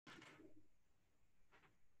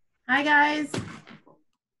Hi guys.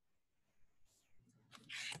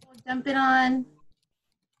 We'll jump in on.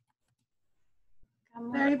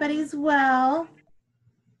 Everybody's well.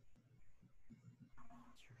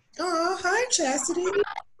 Oh, hi, Chastity. How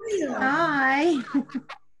are you? Hi.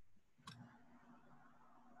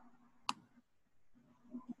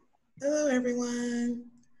 Hello, everyone.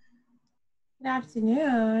 Good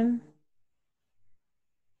afternoon.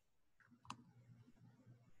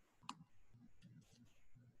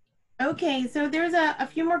 Okay, so there's a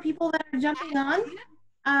few more people that are jumping on.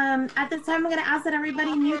 At this time, I'm going to ask that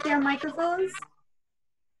everybody mute their microphones.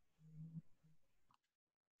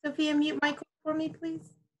 Sophia, mute mic for me, please.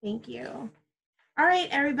 Thank you. All right,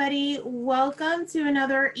 everybody, welcome to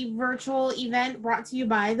another virtual event brought to you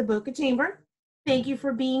by the Boca Chamber. Thank you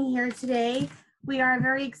for being here today. We are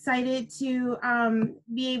very excited to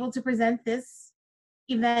be able to present this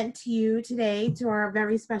event to you today, to our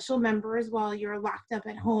very special members while you're locked up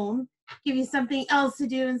at home. Give you something else to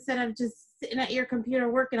do instead of just sitting at your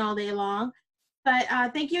computer working all day long. But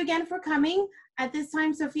thank you again for coming. At this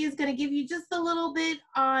time, Sophia is going to give you just a little bit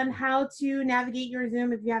on how to navigate your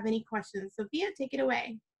Zoom if you have any questions. Sophia, take it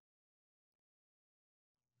away.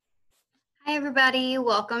 Hi, everybody.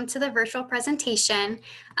 Welcome to the virtual presentation.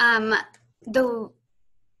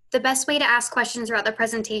 The best way to ask questions throughout the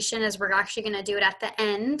presentation is we're actually going to do it at the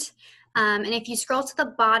end. And if you scroll to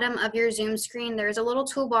the bottom of your Zoom screen, there's a little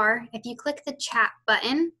toolbar. If you click the chat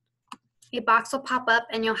button, a box will pop up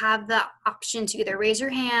and you'll have the option to either raise your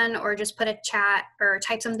hand or just put a chat or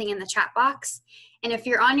type something in the chat box. And if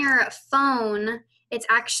you're on your phone, it's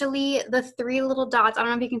actually the three little dots. I don't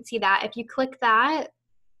know if you can see that. If you click that,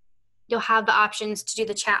 you'll have the options to do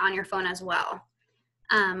the chat on your phone as well.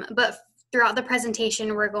 But throughout the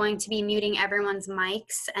presentation, we're going to be muting everyone's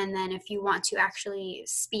mics. And then if you want to actually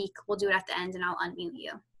speak, we'll do it at the end and I'll unmute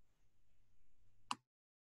you.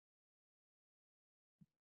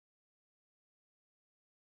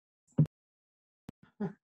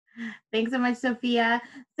 Thanks so much, Sophia.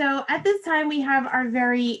 So at this time, we have our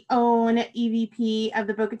very own EVP of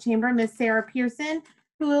the Boca Chamber, Ms. Sarah Pearson,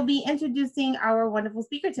 who will be introducing our wonderful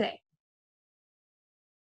speaker today.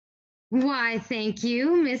 Why, thank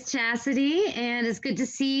you, Miss Chastity, and it's good to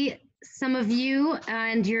see some of you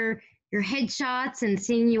and your headshots and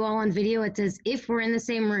seeing you all on video. It's as if we're in the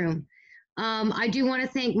same room. I do want to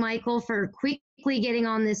thank Michael for quickly getting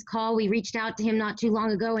on this call. We reached out to him not too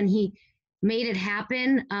long ago, and he made it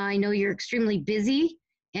happen. I know you're extremely busy,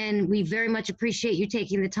 and we very much appreciate you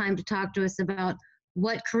taking the time to talk to us about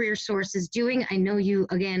what CareerSource is doing. I know you,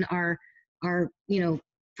 again, are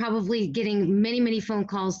probably getting many phone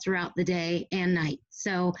calls throughout the day and night.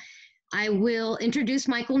 So I will introduce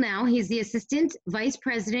Michael now. He's the Assistant Vice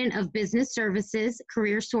President of Business Services,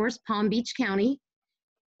 CareerSource, Palm Beach County.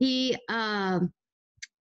 He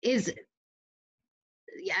is,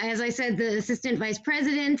 as I said, the Assistant Vice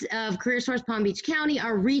President of CareerSource Palm Beach County,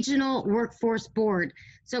 our regional workforce board.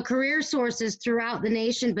 So CareerSource is throughout the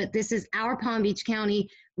nation, but this is our Palm Beach County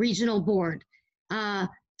regional board.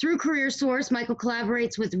 Through CareerSource, Michael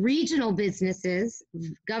collaborates with regional businesses,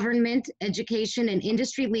 government, education, and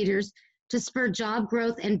industry leaders to spur job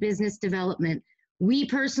growth and business development. We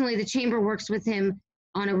personally, the Chamber, works with him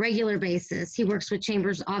on a regular basis. He works with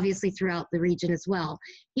chambers, obviously, throughout the region as well.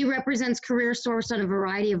 He represents CareerSource on a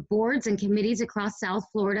variety of boards and committees across South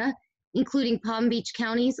Florida, including Palm Beach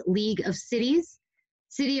County's League of Cities,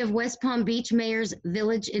 City of West Palm Beach Mayor's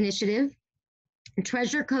Village Initiative,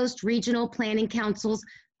 Treasure Coast Regional Planning Council's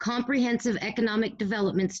Comprehensive Economic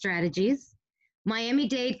Development Strategies,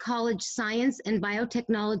 Miami-Dade College Science and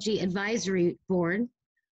Biotechnology Advisory Board,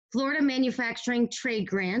 Florida Manufacturing Trade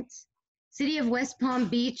Grant, City of West Palm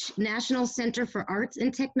Beach National Center for Arts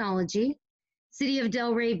and Technology, City of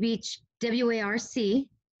Delray Beach WARC,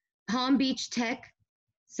 Palm Beach Tech,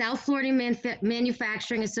 South Florida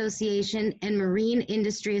Manufacturing Association, and Marine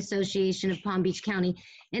Industry Association of Palm Beach County.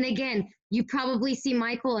 And again, you probably see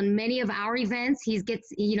Michael in many of our events. He's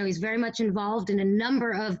very much involved in a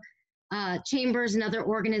number of chambers and other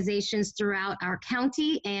organizations throughout our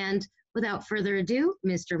county. And without further ado,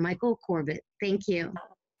 Mr. Michael Corbit. Thank you.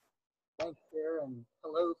 Thanks, Sarah, and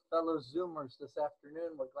hello, fellow Zoomers this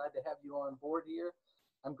afternoon. We're glad to have you on board here.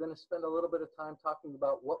 I'm going to spend a little bit of time talking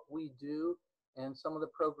about what we do and some of the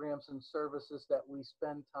programs and services that we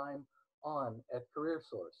spend time on at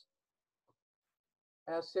CareerSource.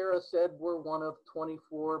 As Sarah said, we're one of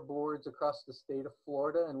 24 boards across the state of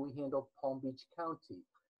Florida, and we handle Palm Beach County.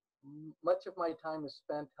 Much of my time is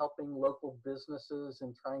spent helping local businesses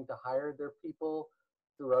and trying to hire their people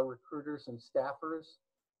through our recruiters and staffers.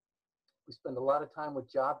 We spend a lot of time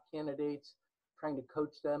with job candidates, trying to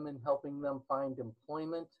coach them and helping them find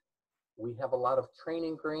employment. We have a lot of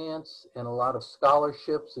training grants and a lot of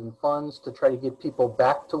scholarships and funds to try to get people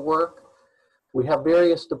back to work. We have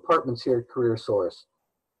various departments here at CareerSource.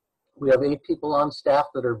 We have 8 people on staff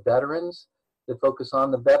that are veterans that focus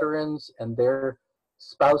on the veterans and their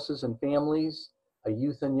spouses and families, a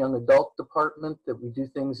youth and young adult department that we do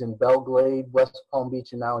things in Belle Glade, West Palm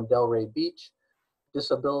Beach, and now in Delray Beach,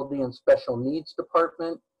 disability and special needs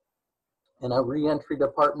department, and a reentry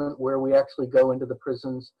department where we actually go into the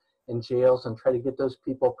prisons and jails and try to get those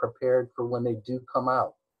people prepared for when they do come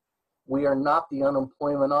out. We are not the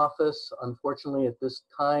unemployment office. Unfortunately, at this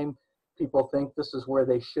time, people think this is where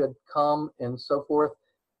they should come and so forth.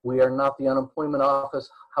 We are not the unemployment office.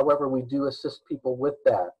 However, we do assist people with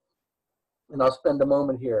that. And I'll spend a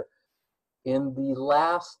moment here. In the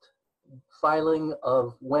last filing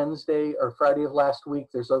of Wednesday or Friday of last week,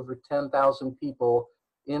 there's over 10,000 people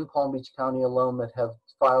in Palm Beach County alone that have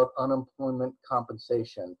filed unemployment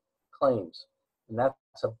compensation claims. And that's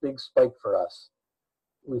a big spike for us.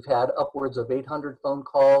 We've had upwards of 800 phone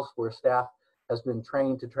calls where staff has been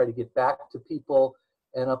trained to try to get back to people,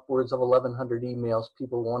 and upwards of 1,100 emails,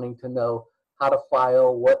 people wanting to know how to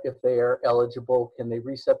file, what if they are eligible, can they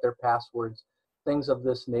reset their passwords, things of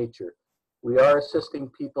this nature. We are assisting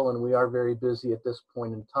people and we are very busy at this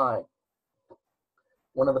point in time.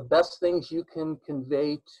 One of the best things you can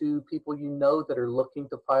convey to people you know that are looking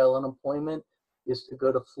to file unemployment is to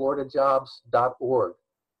go to floridajobs.org.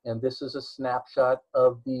 And this is a snapshot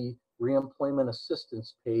of the reemployment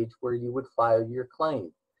assistance page where you would file your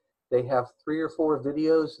claim. They have 3 or 4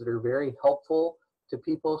 videos that are very helpful to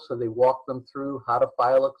people, so they walk them through how to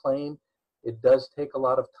file a claim. It does take a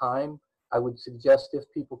lot of time. I would suggest if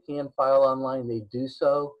people can file online, they do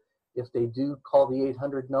so. If they do call the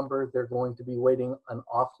 800 number, they're going to be waiting an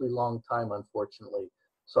awfully long time, unfortunately.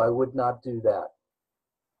 So I would not do that.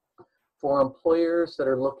 For employers that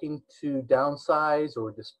are looking to downsize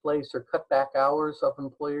or displace or cut back hours of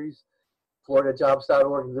employees,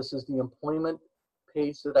 floridajobs.org, this is the employment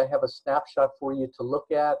page that I have a snapshot for you to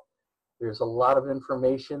look at. There's a lot of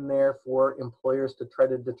information there for employers to try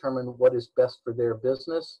to determine what is best for their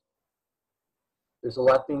business. There's a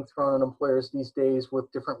lot being thrown at employers these days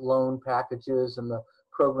with different loan packages and the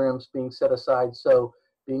programs being set aside. So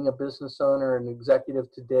being a business owner and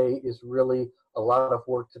executive today is really a lot of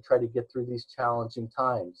work to try to get through these challenging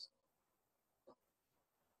times.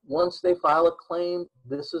 Once they file a claim,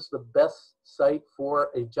 this is the best site for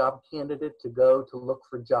a job candidate to go to look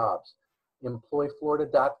for jobs.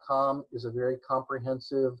 EmployFlorida.com is a very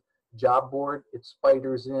comprehensive job board. It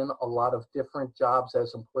spiders in a lot of different jobs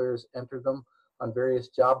as employers enter them on various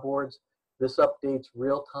job boards. This updates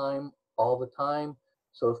real time, all the time.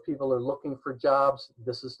 So if people are looking for jobs,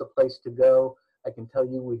 this is the place to go. I can tell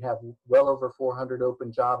you we have well over 400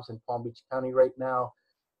 open jobs in Palm Beach County right now.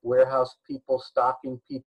 Warehouse people, stocking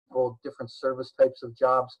people, different service types of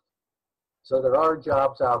jobs. So there are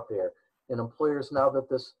jobs out there. And employers, now that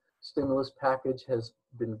this stimulus package has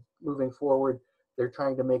been moving forward, they're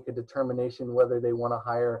trying to make a determination whether they want to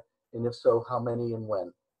hire, and if so, how many and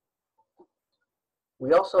when.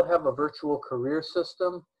 We also have a virtual career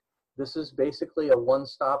system. This is basically a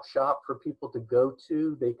one-stop shop for people to go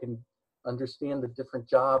to. They can understand the different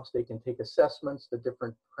jobs. They can take assessments, the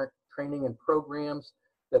different training and programs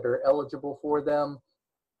that are eligible for them.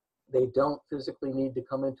 They don't physically need to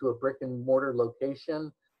come into a brick and mortar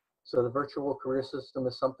location. So the virtual career system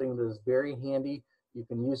is something that is very handy. You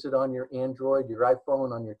can use it on your Android, your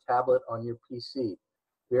iPhone, on your tablet, on your PC.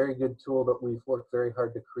 Very good tool that we've worked very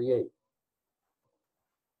hard to create.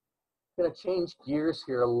 I'm going to change gears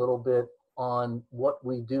here a little bit on what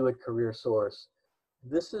we do at CareerSource.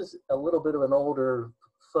 This is a little bit of an older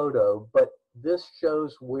photo, but this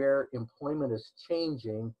shows where employment is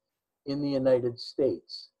changing in the United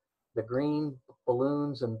States. The green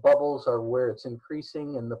balloons and bubbles are where it's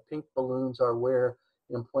increasing, and the pink balloons are where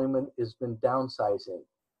employment has been downsizing.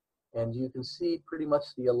 And you can see pretty much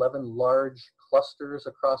the 11 large clusters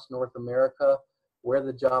across North America where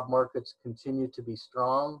the job markets continue to be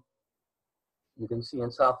strong. You can see in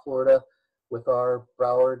South Florida with our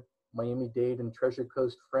Broward, Miami-Dade, and Treasure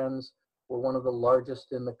Coast friends, we're one of the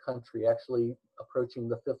largest in the country, actually approaching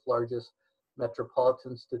the 5th largest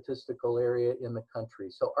metropolitan statistical area in the country.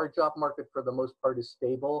 So our job market for the most part is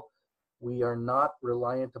stable. We are not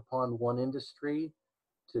reliant upon one industry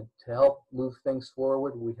to help move things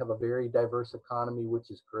forward. We have a very diverse economy, which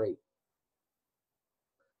is great.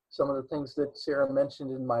 Some of the things that Sarah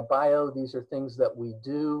mentioned in my bio, these are things that we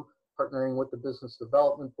do, partnering with the Business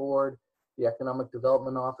Development Board, the Economic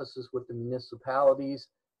Development Offices with the municipalities,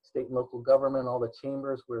 state and local government, all the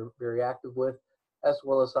chambers we're very active with, as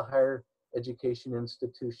well as the higher education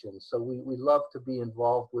institutions. So we love to be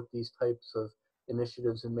involved with these types of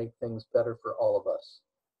initiatives and make things better for all of us.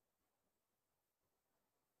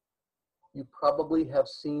 You probably have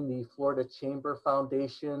seen the Florida Chamber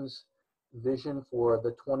Foundation's vision for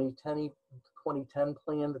the 2010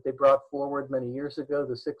 plan that they brought forward many years ago,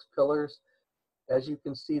 the 6 pillars. As you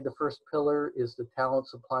can see, the first pillar is the talent,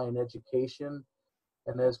 supply, and education.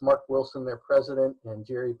 And as Mark Wilson, their president, and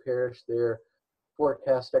Jerry Parrish, their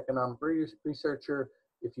forecast economic researcher,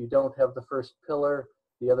 if you don't have the first pillar,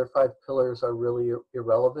 the other 5 pillars are really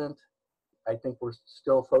irrelevant. I think we're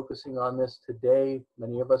still focusing on this today.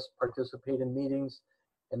 Many of us participate in meetings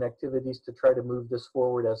and activities to try to move this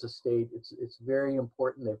forward as a state. It's very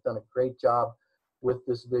important. They've done a great job with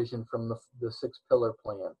this vision from the 6-pillar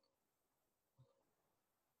plan.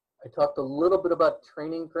 I talked a little bit about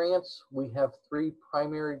training grants. We have 3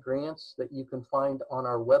 primary grants that you can find on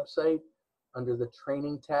our website under the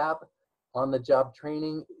training tab. On the job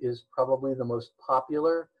training is probably the most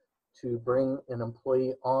popular, to bring an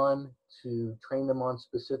employee on to train them on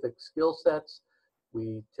specific skill sets.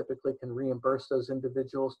 We typically can reimburse those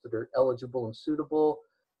individuals that are eligible and suitable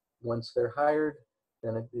once they're hired,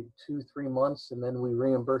 then it'd be 2-3 months, and then we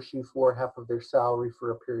reimburse you for half of their salary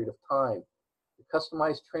for a period of time. The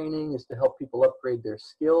customized training is to help people upgrade their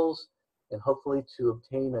skills and hopefully to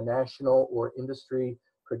obtain a national or industry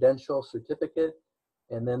credential certificate.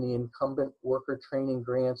 And then the incumbent worker training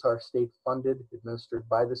grants are state funded, administered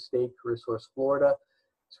by the state, CareerSource Florida.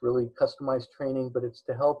 It's really customized training, but it's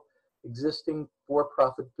to help existing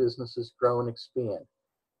for-profit businesses grow and expand.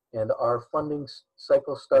 And our funding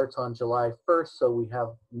cycle starts on July 1st, so we have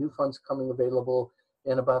new funds coming available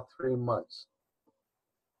in about 3 months.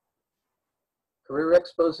 Career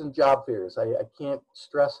expos and job fairs. I can't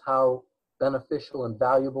stress how beneficial and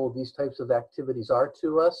valuable these types of activities are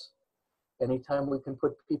to us. Anytime we can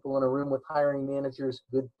put people in a room with hiring managers,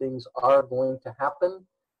 good things are going to happen.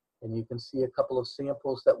 And you can see a couple of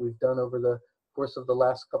samples that we've done over the course of the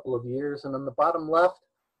last couple of years. And on the bottom left,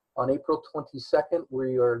 on April 22nd,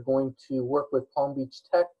 we are going to work with Palm Beach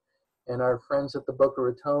Tech and our friends at the Boca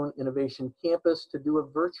Raton Innovation Campus to do a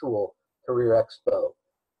virtual career expo.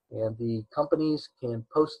 And the companies can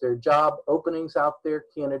post their job openings out there.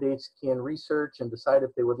 Candidates can research and decide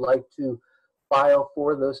if they would like to file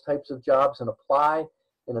for those types of jobs and apply.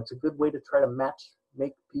 And it's a good way to try to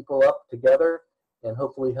make people up together and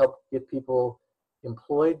hopefully help get people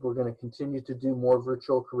employed. We're going to continue to do more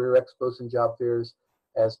virtual career expos and job fairs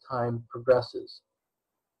as time progresses.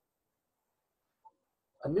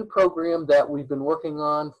 A new program that we've been working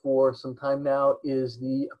on for some time now is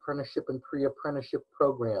the apprenticeship and pre-apprenticeship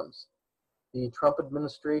programs. The Trump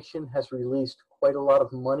administration has released quite a lot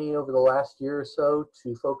of money over the last year or so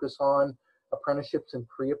to focus on apprenticeships and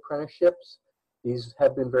pre-apprenticeships. These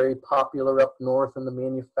have been very popular up north in the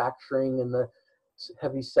manufacturing and the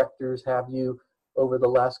heavy sectors have you. Over the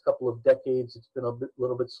last couple of decades, it's been a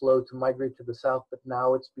little bit slow to migrate to the south, but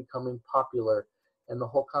now it's becoming popular. And the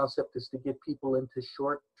whole concept is to get people into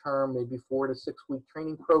short-term, maybe 4 to 6 week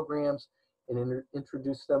training programs and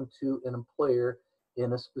introduce them to an employer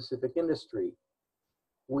in a specific industry.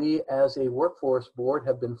 We, as a workforce board,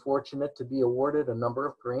 have been fortunate to be awarded a number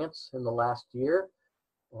of grants in the last year.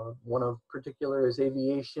 One of particular is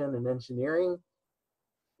aviation and engineering.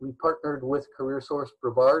 We partnered with CareerSource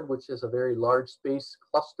Brevard, which is a very large space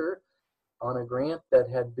cluster, on a grant that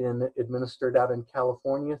had been administered out in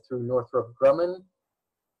California through Northrop Grumman.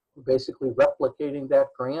 We're basically replicating that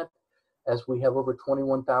grant as we have over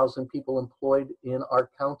 21,000 people employed in our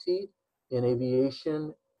county in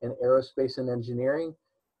aviation and aerospace and engineering.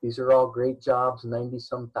 These are all great jobs,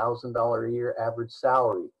 $90-some thousand a year average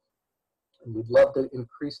salary. And we'd love to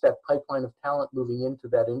increase that pipeline of talent moving into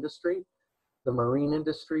that industry. The marine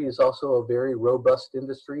industry is also a very robust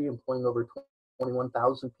industry, employing over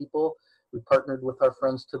 21,000 people. We partnered with our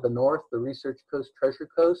friends to the north, the Research Coast, Treasure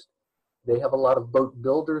Coast. They have a lot of boat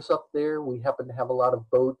builders up there. We happen to have a lot of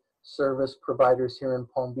boat service providers here in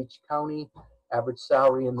Palm Beach County, average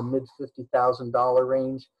salary in the mid $50,000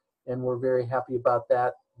 range, and we're very happy about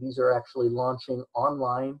that. These are actually launching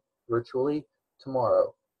online virtually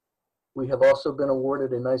tomorrow. We have also been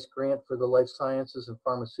awarded a nice grant for the life sciences and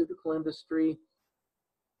pharmaceutical industry.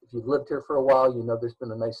 If you've lived here for a while, you know there's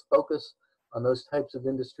been a nice focus on those types of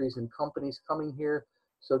industries and companies coming here.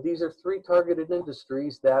 So these are 3 targeted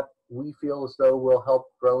industries that we feel as though will help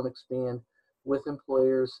grow and expand with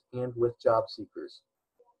employers and with job seekers.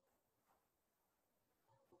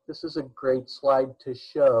 This is a great slide to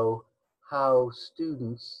show how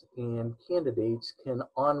students and candidates can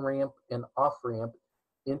on-ramp and off-ramp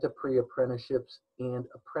into pre-apprenticeships and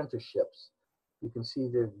apprenticeships. You can see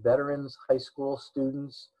the veterans, high school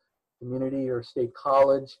students, community or state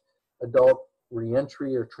college, adult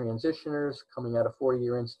reentry or transitioners coming out of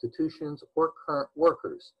 4-year institutions, or current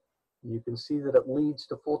workers. You can see that it leads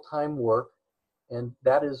to full-time work, and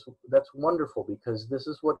that's wonderful, because this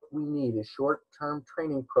is what we need, is short-term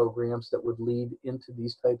training programs that would lead into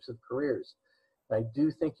these types of careers. And I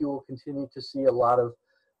do think you will continue to see a lot of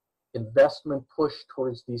investment push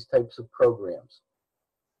towards these types of programs.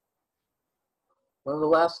 One of the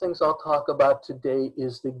last things I'll talk about today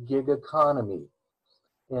is the gig economy.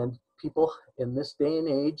 And people in this day and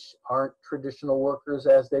age aren't traditional workers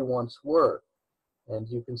as they once were. And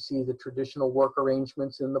you can see the traditional work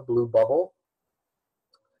arrangements in the blue bubble,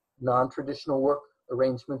 non-traditional work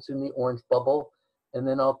arrangements in the orange bubble, and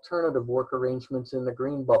then alternative work arrangements in the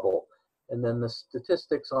green bubble. And then the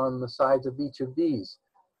statistics on the sides of each of these.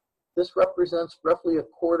 This represents roughly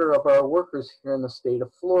 1/4 of our workers here in the state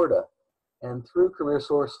of Florida. And through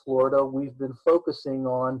CareerSource Florida, we've been focusing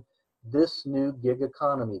on this new gig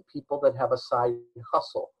economy, people that have a side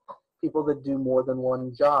hustle, people that do more than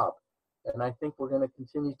one job. And I think we're going to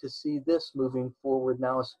continue to see this moving forward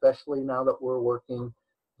now, especially now that we're working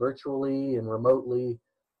virtually and remotely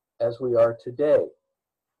as we are today.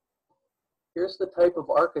 Here's the type of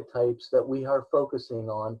archetypes that we are focusing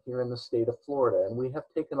on here in the state of Florida. And we have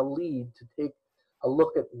taken a lead to take a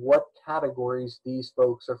look at what categories these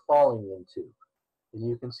folks are falling into. And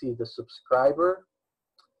you can see the subscriber,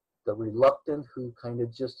 the reluctant who kind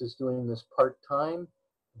of just is doing this part-time,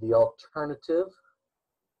 the alternative,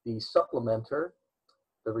 the supplementer,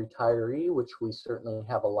 the retiree, which we certainly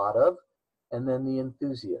have a lot of, and then the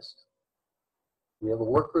enthusiast. We have a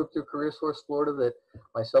work group through CareerSource Florida that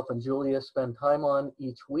myself and Julia spend time on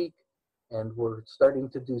each week, and we're starting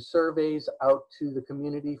to do surveys out to the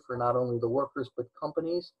community for not only the workers but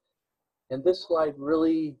companies. And this slide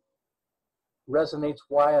really resonates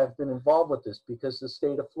why I've been involved with this, because the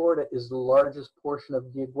state of Florida is the largest portion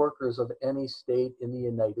of gig workers of any state in the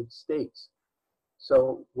United States.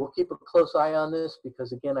 So we'll keep a close eye on this,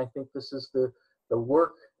 because again, I think this is the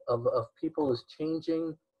work of people is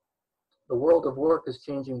changing. The world of work is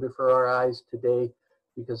changing before our eyes today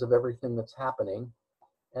because of everything that's happening.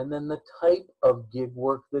 And then the type of gig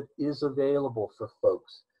work that is available for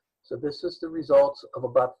folks. So this is the results of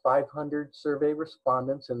about 500 survey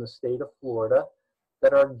respondents in the state of Florida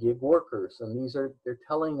that are gig workers. And they're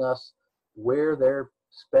telling us where they're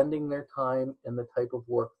spending their time and the type of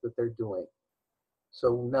work that they're doing.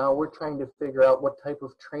 So now we're trying to figure out what type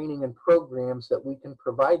of training and programs that we can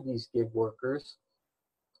provide these gig workers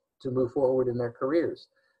to move forward in their careers.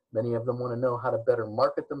 Many of them want to know how to better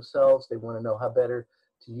market themselves. They want to know how better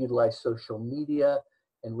to utilize social media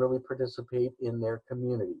and really participate in their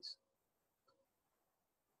communities.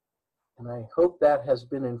 And I hope that has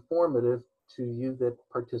been informative to you that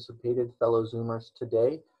participated, fellow Zoomers,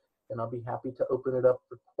 today. And I'll be happy to open it up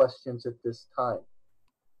for questions at this time.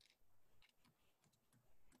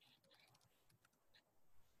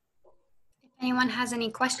 If anyone has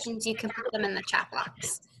any questions, you can put them in the chat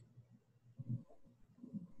box.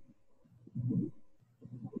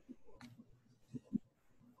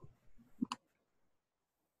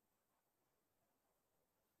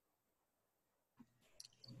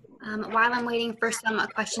 While I'm waiting for some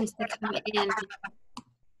questions to come in,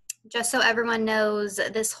 just so everyone knows,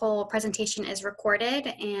 this whole presentation is recorded,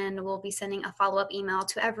 and we'll be sending a follow-up email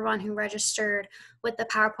to everyone who registered with the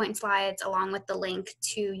PowerPoint slides along with the link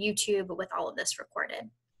to YouTube with all of this recorded.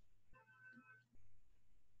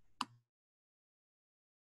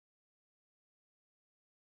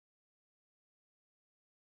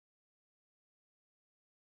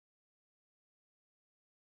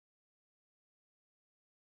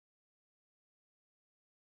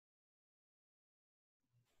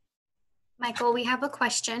 Michael, we have a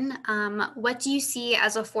question. What do you see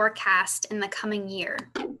as a forecast in the coming year?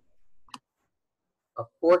 A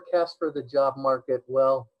forecast for the job market,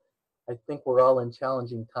 well, I think we're all in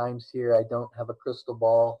challenging times here. I don't have a crystal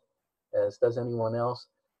ball, as does anyone else.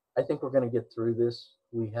 I think we're going to get through this.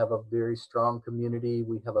 We have a very strong community.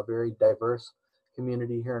 We have a very diverse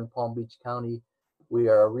community here in Palm Beach County. We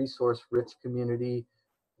are a resource-rich community.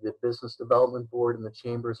 The Business Development Board and the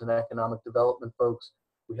Chambers and Economic Development folks,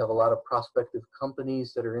 we have a lot of prospective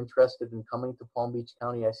companies that are interested in coming to Palm Beach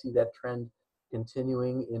County. I see that trend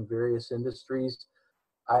continuing in various industries.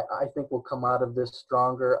 I think we'll come out of this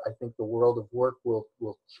stronger. I think the world of work will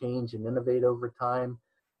change and innovate over time.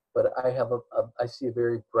 But I see a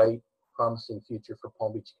very bright, promising future for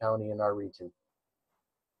Palm Beach County and our region.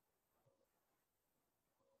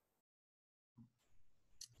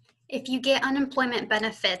 If you get unemployment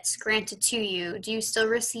benefits granted to you, do you still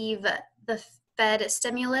receive the Fed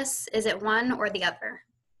stimulus? Is it one or the other?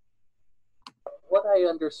 What I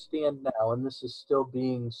understand now, and this is still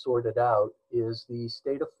being sorted out, is the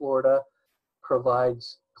state of Florida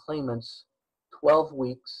provides claimants 12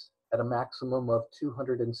 weeks at a maximum of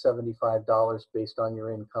 $275 based on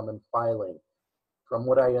your income and filing. From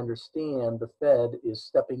what I understand, the Fed is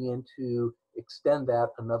stepping in to extend that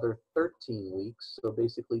another 13 weeks, so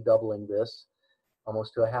basically doubling this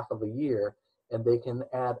almost to a half of a year, and they can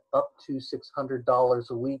add up to $600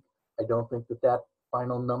 a week. I don't think that that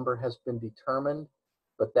final number has been determined,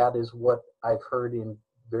 but that is what I've heard in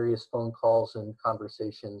various phone calls and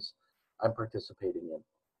conversations I'm participating in.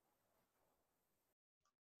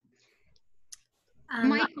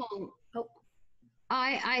 Michael, oh.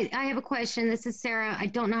 I have a question. This is Sarah. I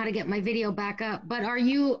don't know how to get my video back up, but are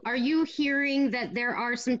you hearing that there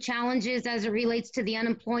are some challenges as it relates to the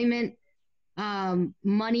unemployment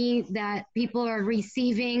money that people are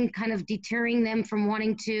receiving, kind of deterring them from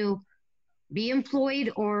wanting to be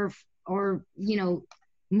employed or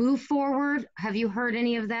move forward? Have you heard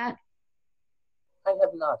any of that? I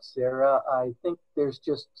have not, Sarah. I think there's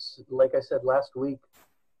just, like I said last week,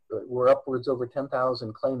 we're upwards over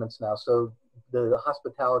 10,000 claimants now. So the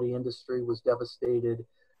hospitality industry was devastated.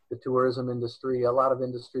 The tourism industry, a lot of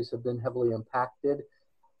industries have been heavily impacted.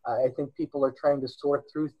 I think people are trying to sort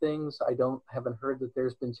through things. Haven't heard that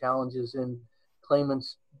there's been challenges in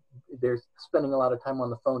claimants. They're spending a lot of time on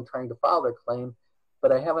the phone trying to file their claim,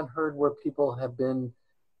 but I haven't heard where people have been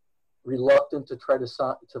reluctant to try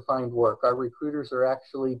to find work. Our recruiters are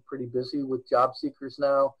actually pretty busy with job seekers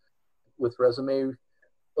now, with resume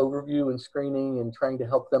overview and screening and trying to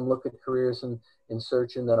help them look at careers and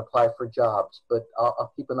search and then apply for jobs. But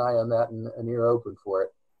I'll keep an eye on that and an ear open for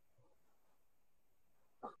it.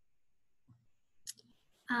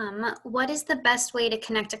 What is the best way to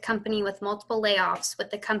connect a company with multiple layoffs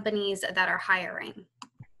with the companies that are hiring?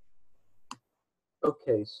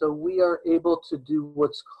 Okay, so we are able to do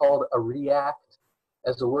what's called a react.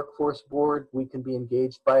 As a workforce board, we can be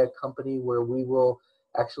engaged by a company where we will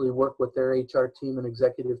actually work with their HR team and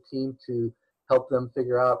executive team to help them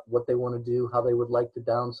figure out what they want to do, how they would like to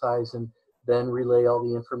downsize, and then relay all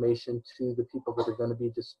the information to the people that are going to be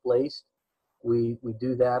displaced. We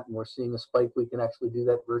do that, and we're seeing a spike. We can actually do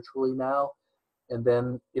that virtually now. And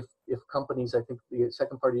then if companies, I think the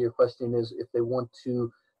second part of your question is if they want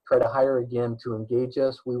to try to hire again to engage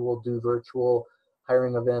us, we will do virtual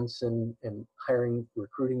hiring events and hiring,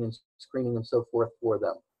 recruiting and screening and so forth for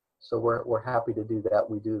them. So we're happy to do that.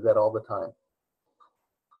 We do that all the time.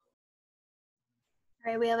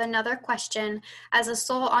 All right, we have another question. As a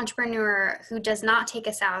sole entrepreneur who does not take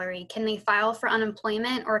a salary, can they file for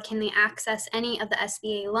unemployment or can they access any of the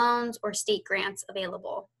SBA loans or state grants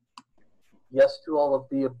available? Yes to all of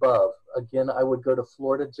the above. Again, I would go to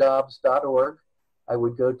floridajobs.org. I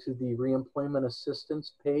would go to the reemployment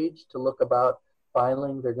assistance page to look about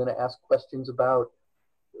filing. They're going to ask questions about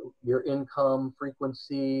your income,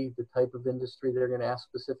 frequency, the type of industry. They're going to ask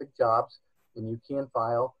specific jobs, and you can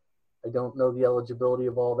file. I don't know the eligibility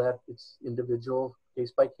of all that. It's individual,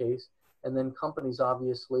 case by case. And then companies,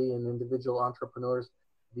 obviously, and individual entrepreneurs,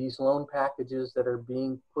 these loan packages that are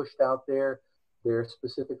being pushed out there, they're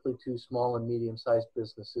specifically to small and medium-sized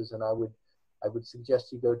businesses. And I would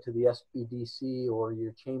suggest you go to the SBDC or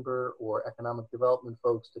your chamber or economic development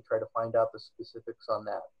folks to try to find out the specifics on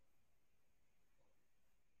that.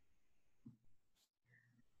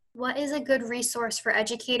 What is a good resource for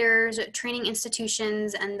educators, training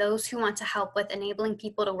institutions, and those who want to help with enabling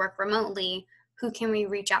people to work remotely? Who can we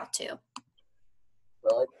reach out to?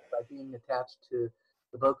 Well, by being attached to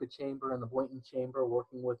the Boca Chamber and the Boynton Chamber,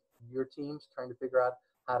 working with your teams, trying to figure out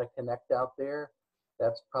how to connect out there,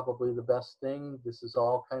 that's probably the best thing. This is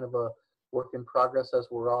all kind of a work in progress as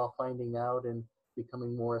we're all finding out and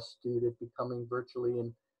becoming more astute at becoming virtually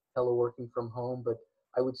and teleworking from home. But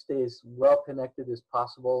I would stay as well connected as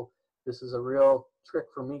possible. This is a real trick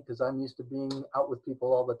for me because I'm used to being out with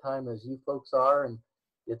people all the time as you folks are, and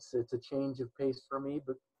it's a change of pace for me,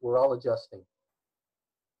 but we're all adjusting.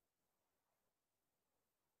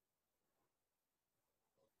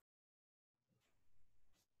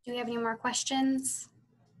 Do we have any more questions?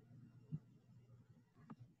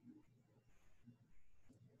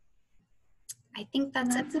 I think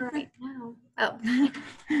that's it for right now. Oh.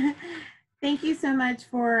 Thank you so much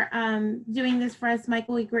for doing this for us,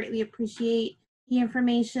 Michael. We greatly appreciate the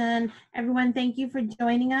information. Everyone, thank you for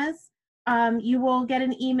joining us. You will get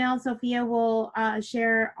an email. Sophia will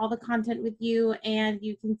share all the content with you, and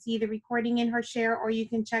you can see the recording in her share, or you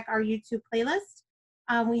can check our YouTube playlist.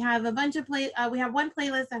 We have a bunch of we have one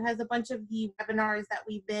playlist that has a bunch of the webinars that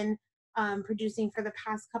we've been producing for the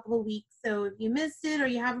past couple of weeks. So if you missed it or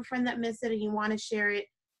you have a friend that missed it and you want to share it,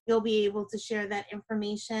 you'll be able to share that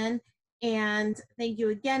information. And thank you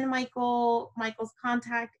again, Michael. Michael's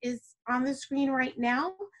contact is on the screen right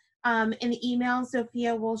now. In the email,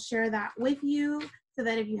 Sophia will share that with you so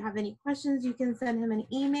that if you have any questions, you can send him an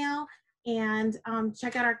email. And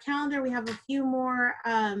check out our calendar. We have a few more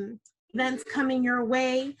events coming your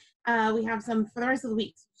way. We have some for the rest of the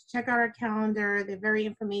week. Check out our calendar. They're very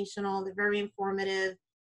informational. They're very informative.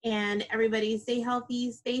 And everybody stay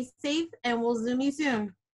healthy, stay safe, and we'll Zoom you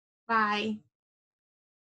soon. Bye.